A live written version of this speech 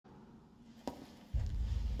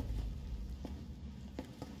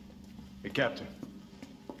Captain.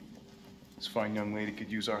 This fine young lady could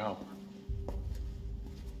use our help.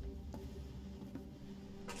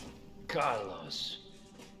 Carlos,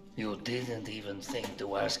 you didn't even think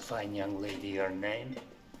to ask fine young lady her name?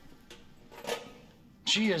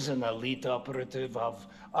 She is an elite operative of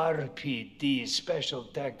RPD, Special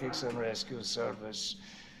Tactics and Rescue Service.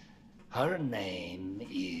 Her name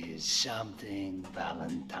is something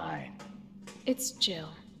Valentine. It's Jill.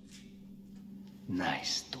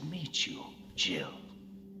 Nice to meet you, Jill.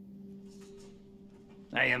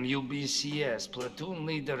 I am UBCS, Platoon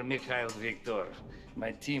Leader Mikhail Victor.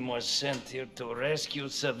 My team was sent here to rescue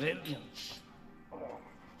civilians.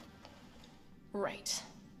 Right.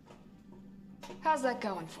 How's that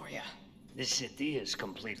going for you? The city is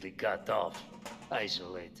completely cut off,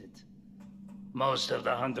 isolated. Most of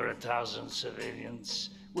the 100,000 civilians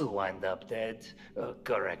will wind up dead.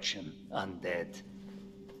 Correction, undead.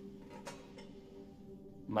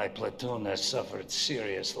 My platoon has suffered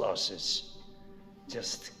serious losses.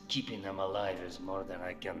 Just keeping them alive is more than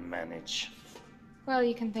I can manage. Well,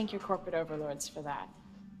 you can thank your corporate overlords for that.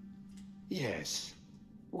 Yes.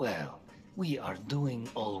 Well, we are doing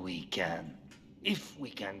all we can. If we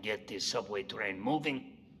can get this subway train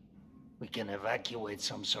moving, we can evacuate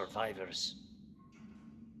some survivors.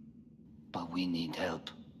 But we need help.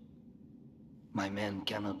 My men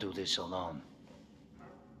cannot do this alone.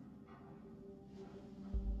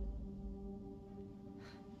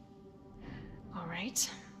 All right.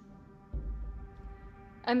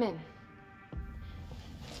 I'm in.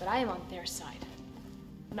 But I am on their side,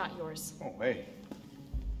 not yours. Oh, hey.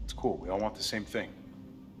 It's cool. We all want the same thing.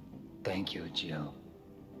 Thank you, Jill.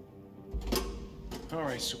 All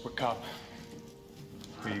right, Super Cop.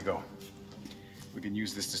 Here you go. We can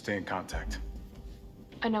use this to stay in contact.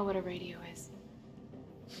 I know what a radio is.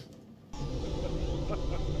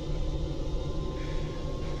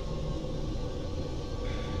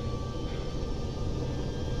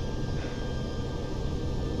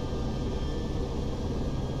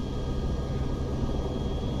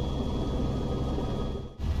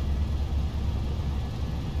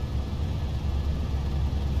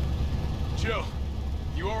 Jill,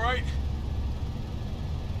 you all right?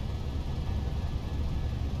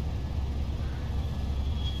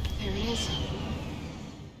 There it is.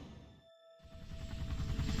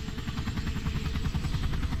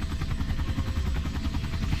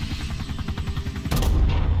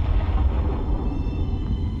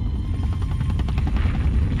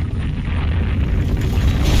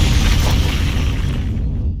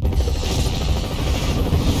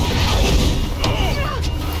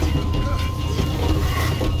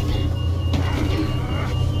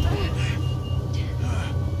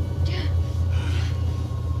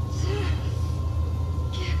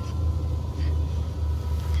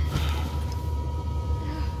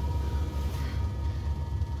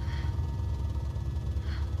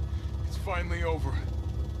 Finally over.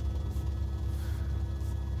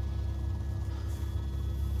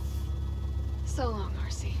 So long,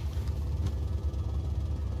 RC.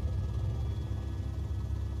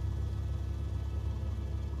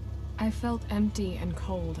 I felt empty and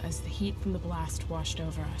cold as the heat from the blast washed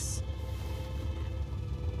over us.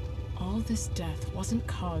 All this death wasn't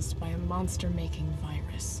caused by a monster-making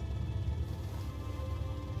virus.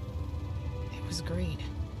 It was greed.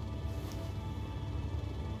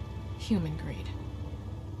 Human greed.